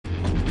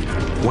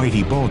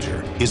Whitey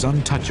Bulger is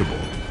untouchable.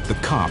 The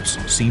cops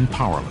seem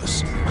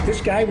powerless.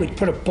 This guy would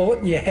put a bullet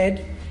in your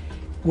head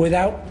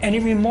without any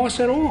remorse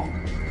at all.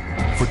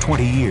 For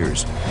 20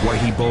 years,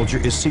 Whitey Bulger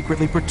is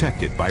secretly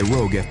protected by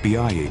rogue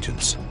FBI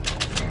agents.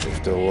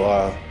 If the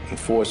law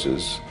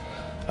enforcers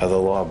are the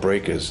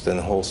lawbreakers, then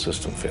the whole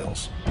system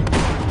fails.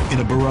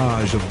 In a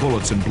barrage of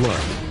bullets and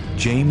blood,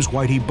 James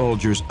Whitey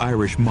Bulger's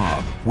Irish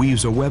mob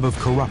weaves a web of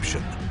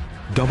corruption,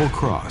 double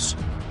cross,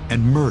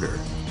 and murder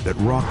that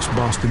rocks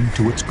Boston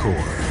to its core.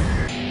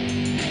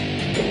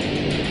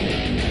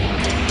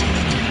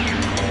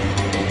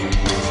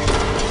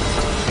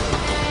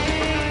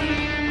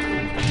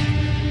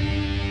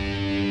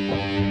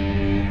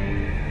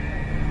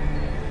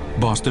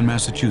 Boston,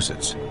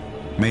 Massachusetts,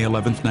 May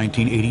 11,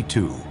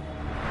 1982.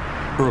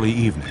 Early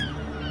evening.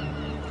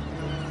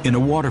 In a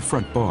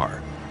waterfront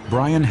bar,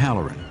 Brian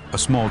Halloran, a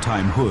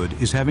small-time hood,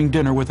 is having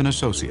dinner with an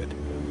associate.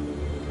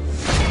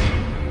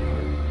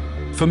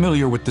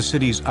 Familiar with the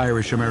city's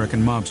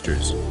Irish-American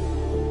mobsters,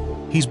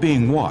 he's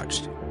being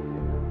watched,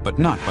 but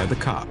not by the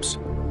cops.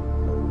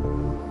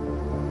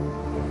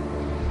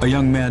 A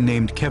young man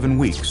named Kevin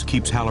Weeks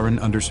keeps Halloran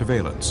under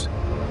surveillance.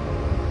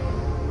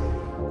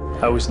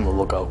 I was in the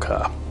lookout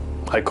car.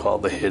 I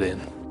called the hit-in.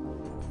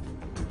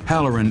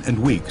 Halloran and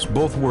Weeks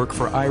both work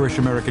for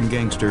Irish-American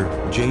gangster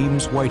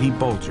James Whitey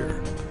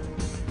Bulger.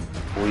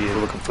 We were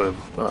looking for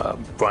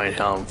Brian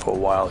Halloran for a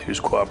while. He was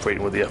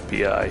cooperating with the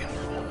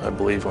FBI, I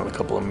believe, on a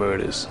couple of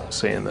murders,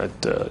 saying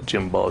that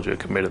Jim Bulger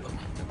committed them.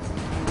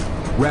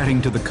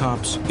 Ratting to the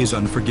cops is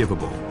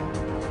unforgivable.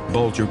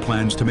 Bulger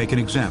plans to make an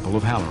example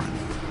of Halloran.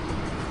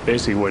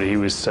 Basically, what he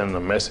was sending the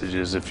message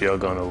is, if you're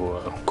going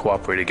to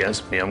cooperate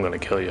against me, I'm going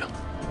to kill you.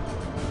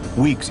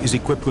 Weeks is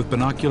equipped with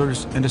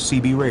binoculars and a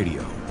CB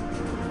radio.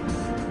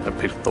 I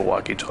picked up the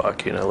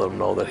walkie-talkie and I let him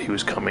know that he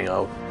was coming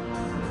out.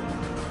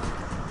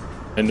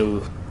 I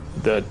knew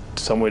that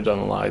somewhere down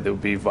the line there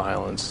would be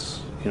violence,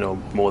 you know,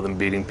 more than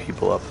beating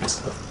people up and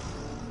stuff.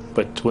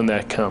 But when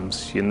that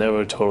comes, you're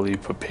never totally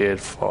prepared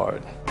for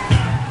it.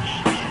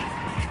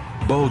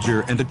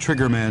 Bulger and a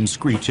triggerman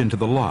screech into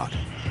the lot.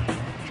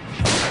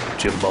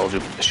 Jim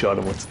Bulger shot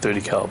him with a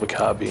 .30 caliber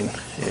carbine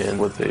and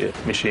with a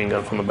machine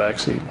gun from the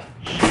backseat.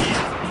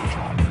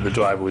 The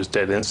driver was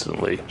dead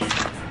instantly.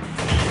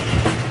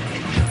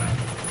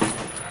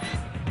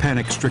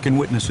 Panic-stricken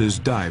witnesses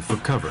dive for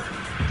cover.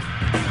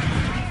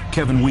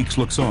 Kevin Weeks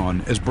looks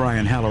on as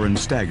Brian Halloran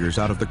staggers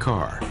out of the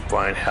car.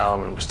 Brian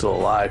Halloran was still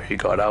alive. He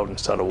got out and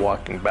started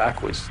walking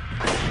backwards.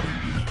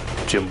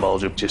 Jim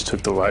Bulger just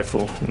took the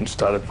rifle and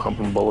started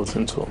pumping bullets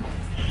into him.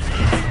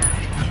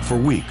 For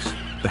Weeks,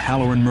 the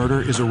Halloran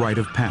murder is a rite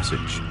of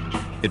passage.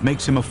 It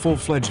makes him a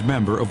full-fledged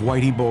member of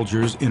Whitey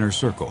Bulger's inner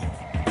circle.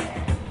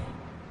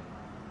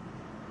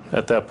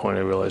 At that point,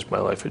 I realized my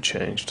life had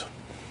changed,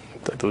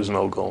 that there was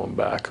no going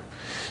back.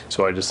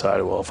 So I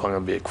decided, well, if I'm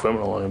going to be a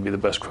criminal, I'm going to be the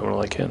best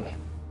criminal I can.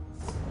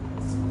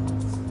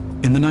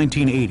 In the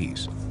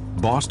 1980s,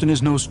 Boston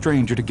is no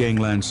stranger to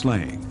gangland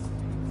slaying.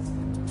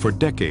 For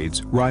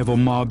decades, rival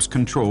mobs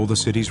control the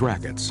city's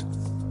rackets.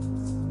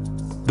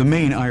 The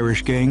main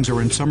Irish gangs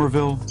are in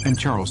Somerville and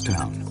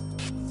Charlestown.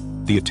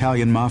 The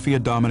Italian mafia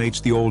dominates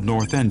the Old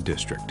North End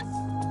district.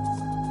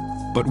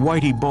 But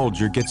Whitey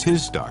Bulger gets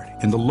his start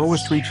in the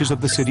lowest reaches of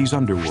the city's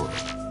underworld,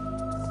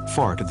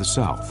 far to the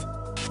south.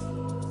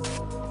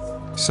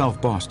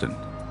 South Boston,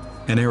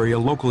 an area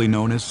locally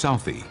known as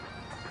Southie,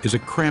 is a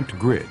cramped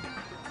grid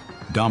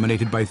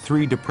dominated by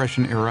 3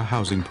 Depression-era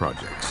housing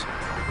projects.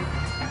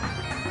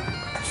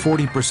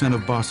 40%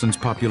 of Boston's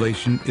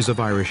population is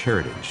of Irish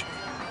heritage.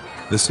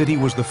 The city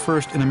was the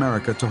first in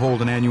America to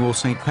hold an annual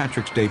St.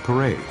 Patrick's Day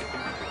parade.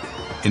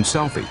 In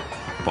Southie,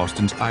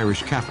 Boston's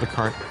Irish Catholic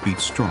heart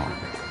beats strong.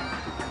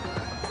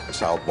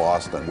 South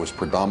Boston was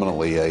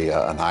predominantly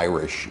an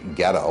Irish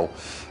ghetto,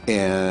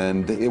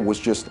 and it was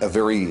just a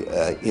very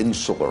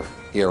insular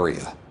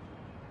area.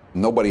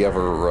 Nobody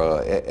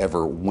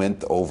ever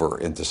went over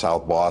into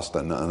South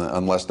Boston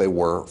unless they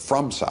were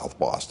from South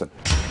Boston.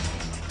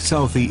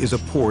 Southie is a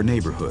poor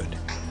neighborhood,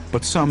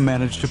 but some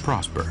managed to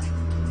prosper.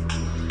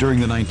 During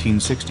the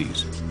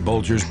 1960s,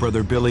 Bulger's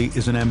brother Billy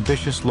is an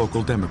ambitious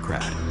local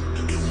Democrat.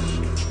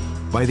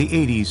 By the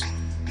 80s,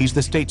 he's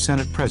the state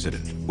Senate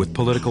president with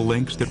political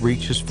links that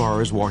reach as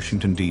far as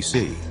Washington,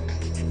 D.C.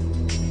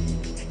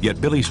 Yet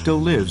Billy still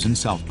lives in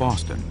South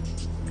Boston,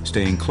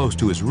 staying close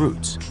to his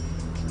roots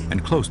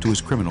and close to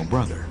his criminal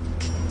brother.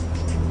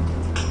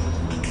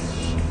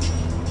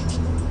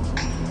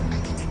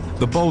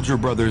 The Bulger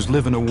brothers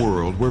live in a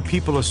world where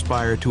people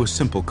aspire to a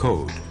simple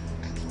code.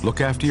 Look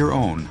after your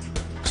own,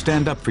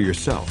 stand up for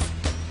yourself.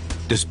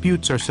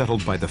 Disputes are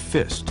settled by the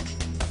fist.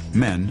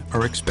 Men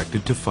are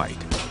expected to fight.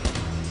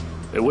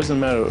 It wasn't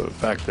a matter of the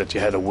fact that you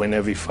had to win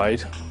every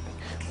fight,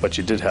 but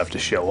you did have to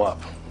show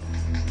up.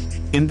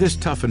 In this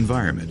tough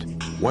environment,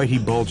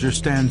 Whitey Bulger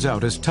stands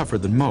out as tougher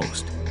than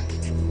most.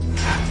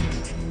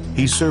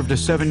 He served a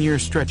 7-year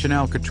stretch in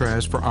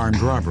Alcatraz for armed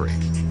robbery.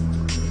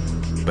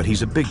 But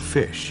he's a big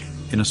fish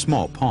in a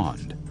small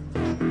pond.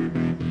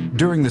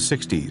 During the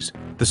 60s,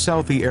 the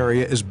Southie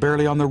area is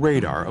barely on the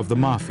radar of the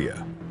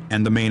mafia,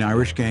 and the main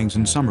Irish gangs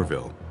in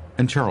Somerville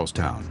and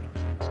Charlestown.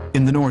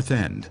 In the North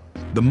End,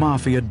 the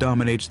Mafia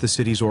dominates the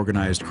city's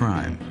organized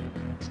crime.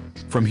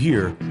 From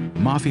here,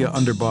 Mafia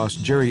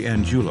underboss Jerry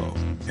Angiulo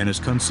and his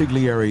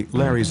consigliere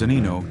Larry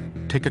Zanino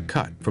take a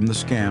cut from the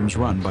scams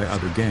run by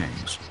other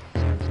gangs.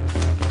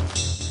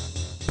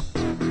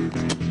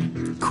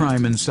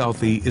 Crime in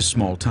Southie is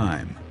small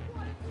time.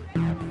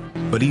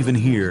 But even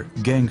here,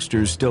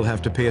 gangsters still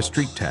have to pay a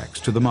street tax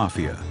to the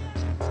Mafia.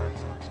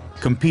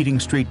 Competing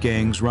street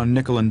gangs run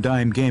nickel and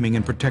dime gaming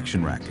and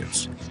protection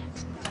rackets.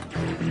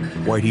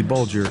 Whitey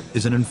Bulger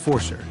is an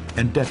enforcer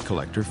and debt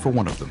collector for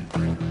one of them.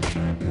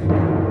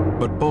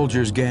 But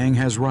Bulger's gang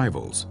has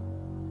rivals.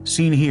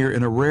 Seen here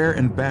in a rare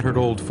and battered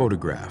old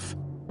photograph,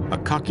 a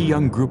cocky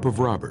young group of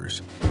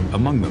robbers,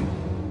 among them,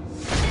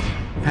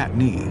 Pat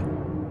Nee.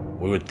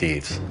 We were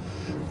thieves.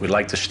 We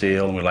like to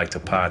steal and we like to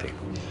party.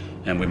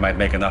 And we might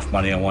make enough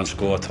money on one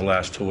score to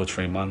last 2 or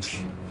 3 months.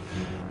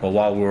 But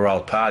while we were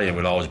out partying,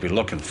 we'd always be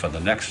looking for the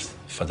next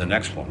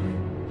one.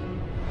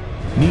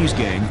 Nee's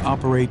gang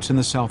operates in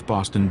the South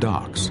Boston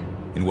docks,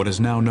 in what is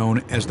now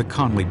known as the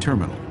Conley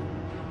Terminal.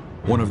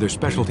 One of their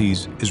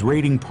specialties is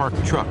raiding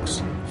parked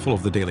trucks full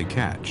of the daily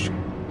catch.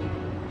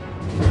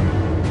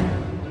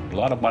 A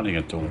lot of money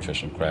in doing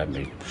fish and crab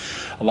meat.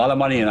 A lot of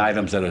money in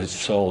items that are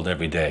sold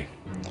every day.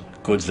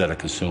 Goods that are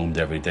consumed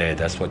every day.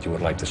 That's what you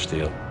would like to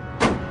steal.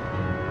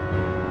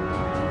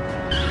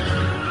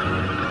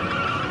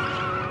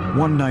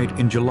 One night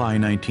in July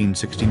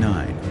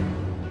 1969,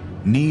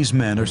 Nee's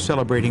men are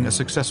celebrating a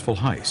successful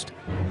heist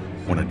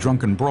when a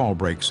drunken brawl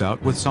breaks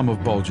out with some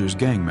of Bulger's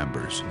gang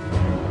members.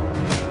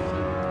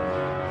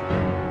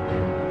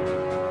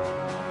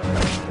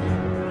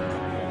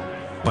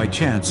 By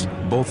chance,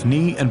 both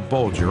Nee and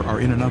Bulger are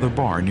in another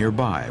bar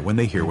nearby when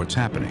they hear what's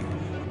happening.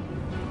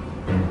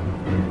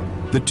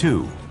 The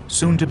two,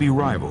 soon to be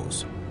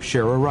rivals,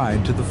 share a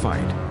ride to the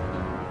fight.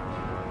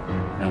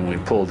 And when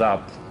we pulled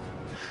up,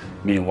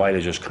 me and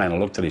Whitey just kind of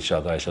looked at each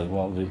other. I said,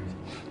 well,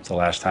 it's the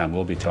last time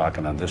we'll be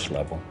talking on this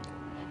level.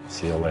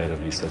 See you later.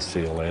 And he said,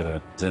 see you later.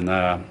 Then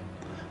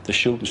the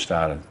shooting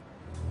started.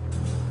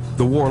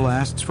 The war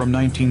lasts from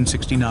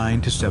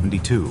 1969 to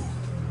 72.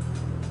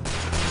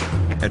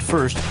 At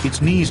first,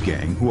 it's Nee's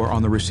gang who are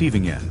on the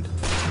receiving end,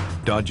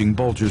 dodging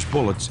Bulger's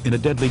bullets in a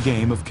deadly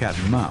game of cat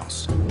and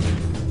mouse.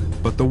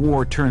 But the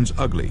war turns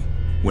ugly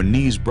when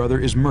Nee's brother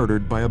is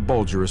murdered by a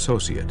Bulger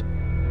associate.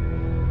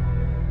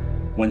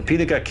 When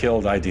Peter got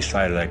killed, I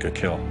decided I could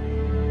kill,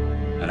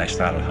 and I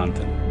started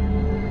hunting.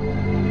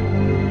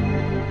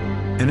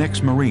 An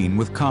ex-Marine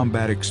with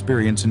combat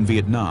experience in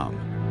Vietnam,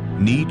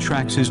 Nee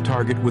tracks his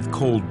target with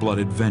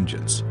cold-blooded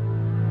vengeance.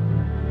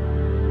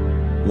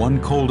 One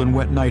cold and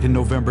wet night in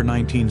November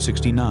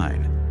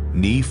 1969,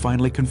 Nee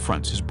finally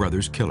confronts his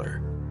brother's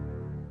killer.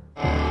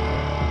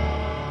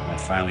 I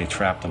finally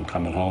trapped him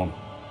coming home.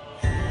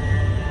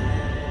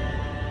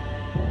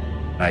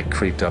 I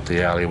creeped up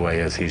the alleyway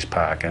as he's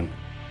parking.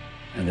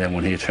 And then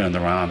when he turned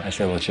around, I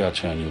said, well, it's your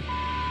turn, you.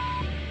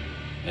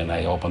 And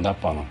I opened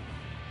up on him.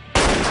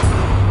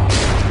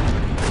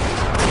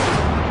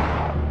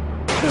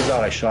 Turns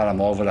out I shot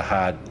him over the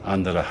heart,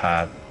 under the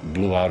heart,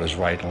 blew out his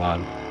right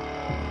lung.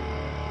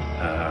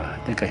 I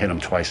think I hit him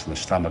twice in the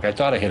stomach. I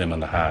thought I hit him in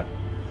the heart.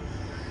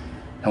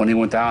 And when he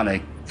went down,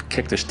 I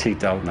kicked his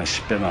teeth out and I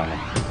spit on him.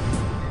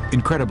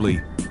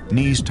 Incredibly,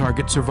 Nee's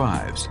target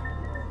survives.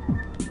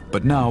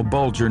 But now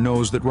Bulger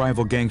knows that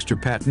rival gangster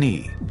Pat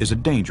Nee is a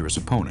dangerous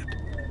opponent.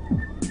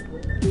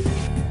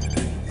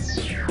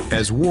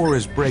 As war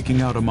is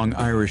breaking out among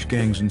Irish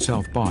gangs in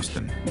South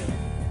Boston,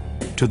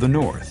 to the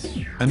north,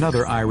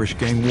 another Irish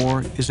gang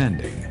war is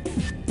ending.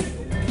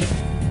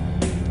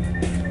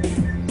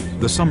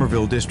 The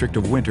Somerville district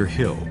of Winter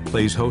Hill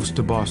plays host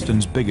to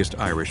Boston's biggest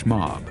Irish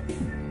mob.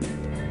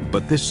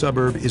 But this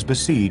suburb is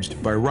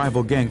besieged by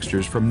rival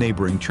gangsters from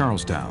neighboring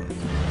Charlestown.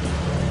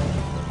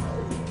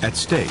 At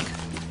stake,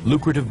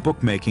 lucrative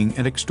bookmaking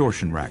and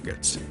extortion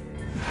rackets.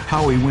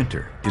 Howie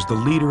Winter is the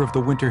leader of the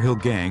Winter Hill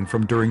gang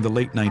from during the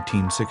late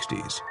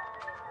 1960s.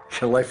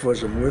 Life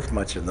wasn't worth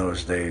much in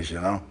those days, you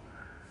know.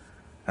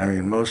 I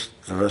mean, most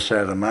of us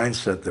had a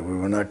mindset that we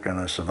were not going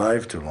to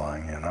survive too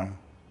long, you know.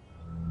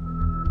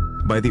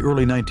 By the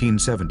early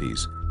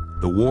 1970s,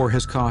 the war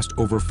has cost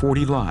over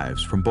 40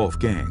 lives from both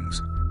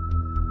gangs.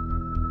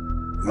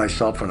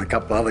 Myself and a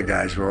couple other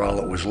guys were all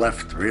that was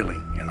left,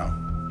 really, you know.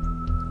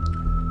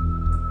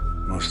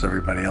 Most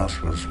everybody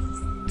else was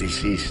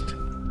deceased.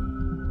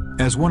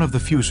 As one of the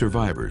few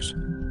survivors,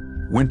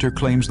 Winter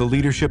claims the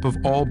leadership of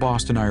all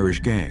Boston Irish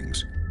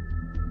gangs.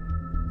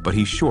 But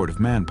he's short of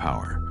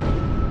manpower.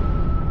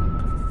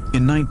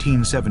 In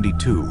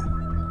 1972,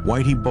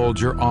 Whitey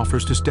Bulger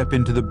offers to step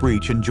into the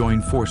breach and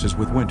join forces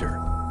with Winter.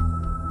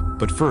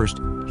 But first,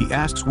 he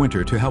asks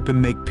Winter to help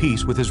him make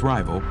peace with his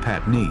rival,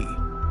 Pat Nee.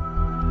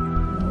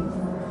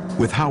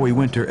 With Howie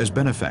Winter as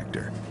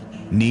benefactor,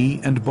 Nee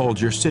and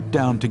Bulger sit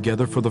down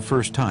together for the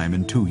first time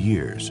in 2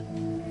 years.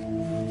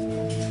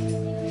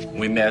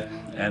 We met,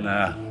 and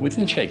we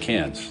didn't shake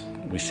hands.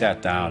 We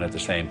sat down at the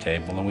same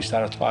table, and we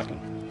started talking.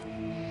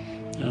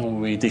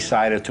 We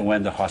decided to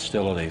end the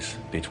hostilities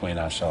between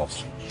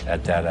ourselves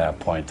at that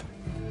point.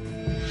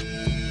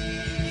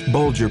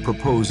 Bulger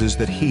proposes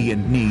that he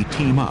and Nee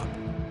team up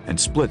and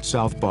split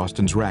South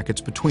Boston's rackets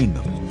between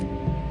them.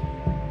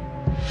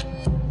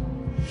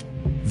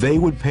 They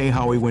would pay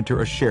Howie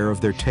Winter a share of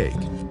their take,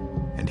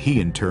 and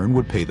he in turn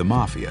would pay the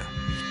mafia.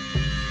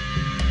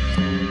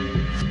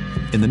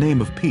 In the name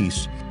of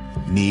peace,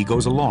 Nee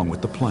goes along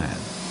with the plan.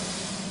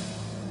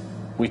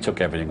 We took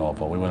everything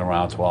over. We went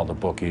around to all the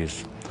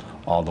bookies,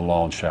 all the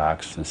loan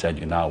sharks, and said,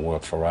 you now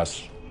work for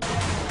us.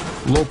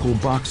 Local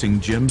boxing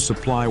gyms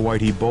supply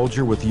Whitey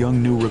Bulger with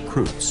young new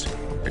recruits,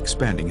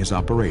 expanding his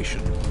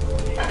operation.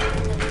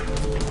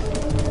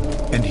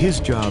 And his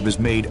job is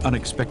made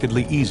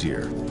unexpectedly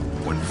easier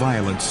when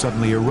violence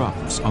suddenly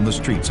erupts on the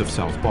streets of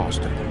South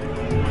Boston.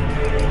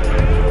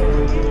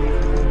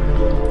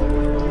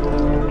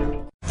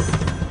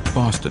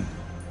 Boston,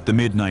 the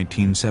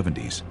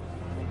mid-1970s.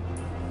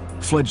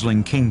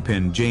 Fledgling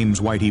kingpin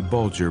James Whitey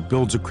Bulger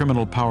builds a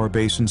criminal power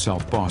base in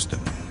South Boston.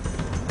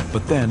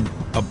 But then,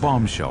 a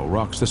bombshell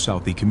rocks the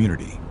Southie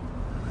community.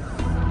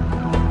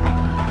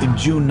 In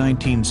June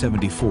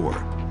 1974,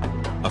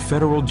 a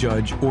federal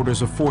judge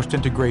orders a forced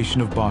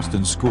integration of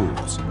Boston's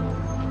schools.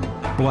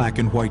 Black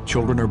and white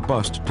children are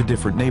bused to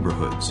different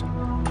neighborhoods.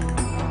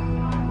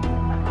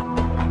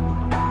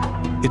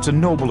 It's a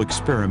noble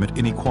experiment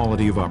in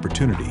equality of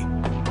opportunity.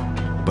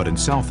 But in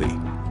Southie,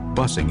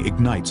 busing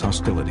ignites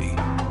hostility.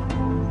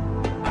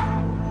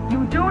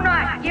 You do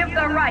not give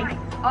the right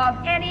of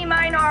any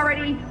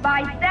minority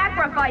by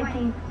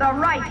sacrificing the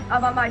right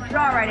of a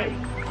majority.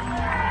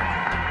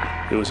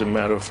 It was a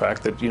matter of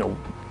fact that, you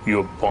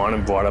were born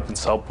and brought up in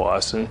South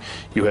Boston.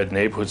 You had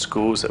neighborhood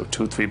schools that were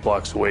 2-3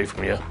 blocks away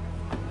from you.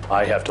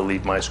 I have to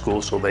leave my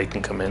school so they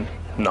can come in.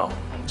 No,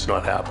 it's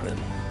not happening.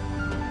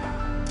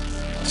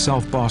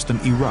 South Boston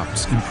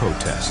erupts in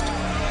protest.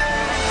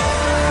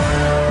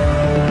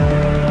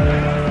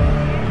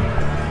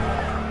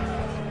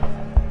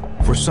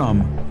 For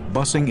some,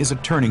 busing is a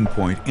turning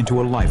point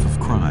into a life of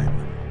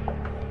crime.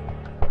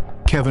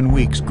 Kevin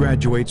Weeks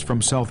graduates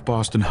from South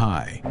Boston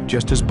High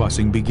just as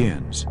busing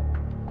begins.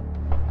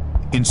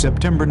 In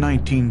September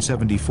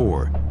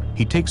 1974,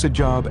 he takes a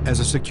job as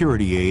a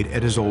security aide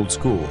at his old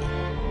school,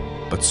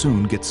 but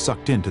soon gets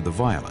sucked into the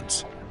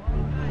violence.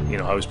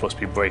 I was supposed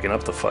to be breaking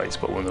up the fights,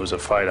 but when there was a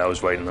fight, I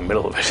was right in the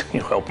middle of it,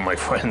 helping my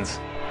friends.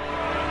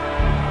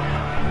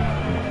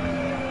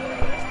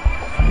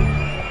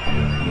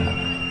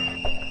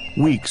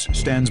 Weeks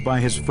stands by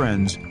his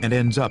friends and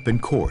ends up in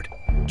court,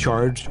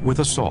 charged with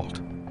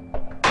assault.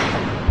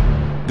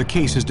 The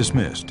case is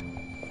dismissed.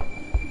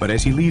 But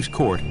as he leaves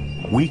court,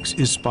 Weeks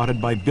is spotted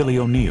by Billy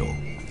O'Neill,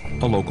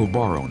 a local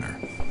bar owner.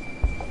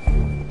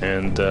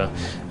 And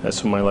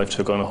that's when my life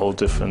took on a whole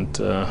different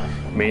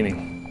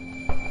meaning.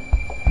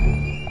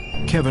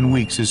 Kevin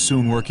Weeks is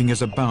soon working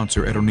as a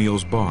bouncer at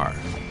O'Neill's bar,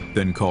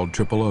 then called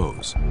Triple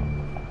O's.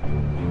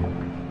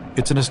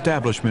 It's an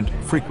establishment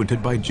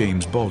frequented by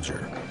James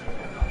Bulger.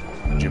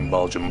 Jim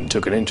Bulger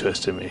took an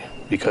interest in me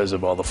because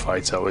of all the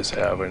fights I was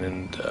having,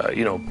 and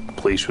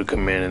police would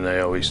come in, and I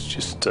always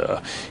just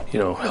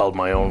held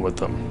my own with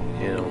them,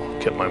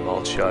 kept my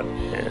mouth shut,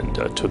 and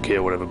took care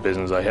of whatever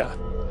business I had.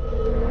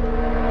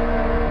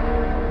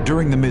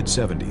 During the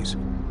mid-70s,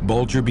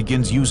 Bulger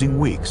begins using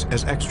Weeks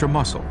as extra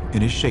muscle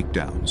in his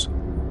shakedowns.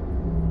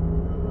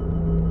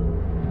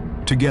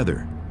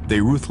 Together, they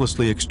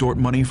ruthlessly extort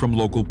money from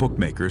local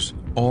bookmakers,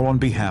 all on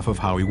behalf of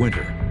Howie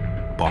Winter,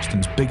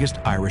 Boston's biggest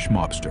Irish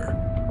mobster.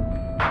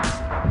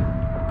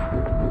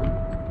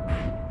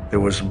 There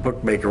was a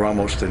bookmaker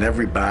almost in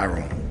every bar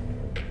room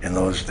in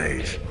those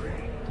days.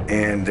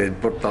 And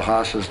they'd book the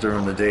horses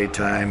during the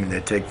daytime, and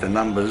they'd take the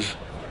numbers,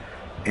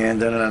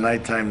 and then at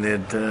nighttime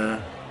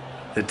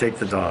they'd take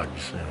the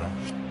dogs,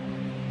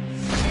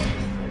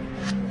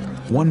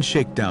 One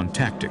shakedown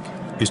tactic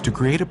is to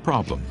create a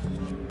problem,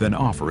 then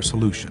offer a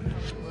solution.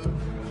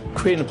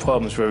 Creating a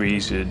problem is very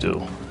easy to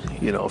do.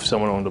 If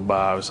someone owned a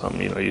bar or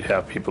something, you'd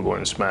have people go in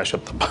and smash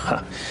up the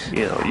bar.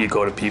 You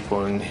go to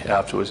people and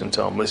afterwards and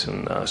tell them,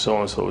 listen,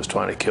 so-and-so was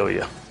trying to kill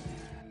you.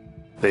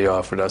 They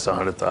offered us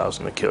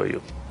 $100,000 to kill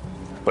you.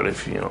 But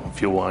if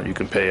you want, you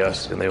can pay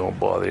us and they won't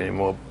bother you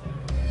anymore.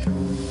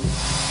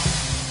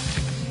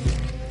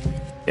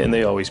 And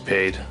they always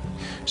paid.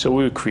 So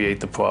we would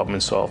create the problem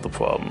and solve the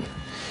problem.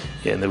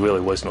 And there really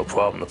was no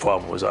problem. The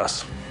problem was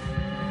us.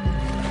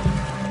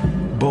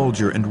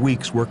 Bulger and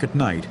Weeks work at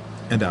night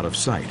and out of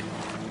sight.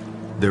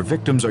 Their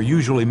victims are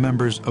usually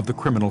members of the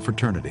criminal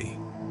fraternity.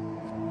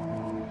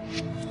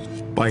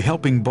 By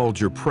helping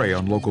Bulger prey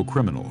on local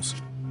criminals,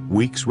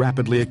 Weeks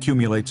rapidly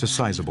accumulates a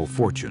sizable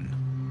fortune.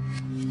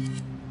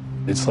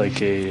 It's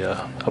like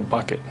a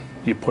bucket.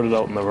 You put it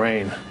out in the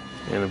rain,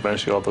 and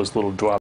eventually all those little drops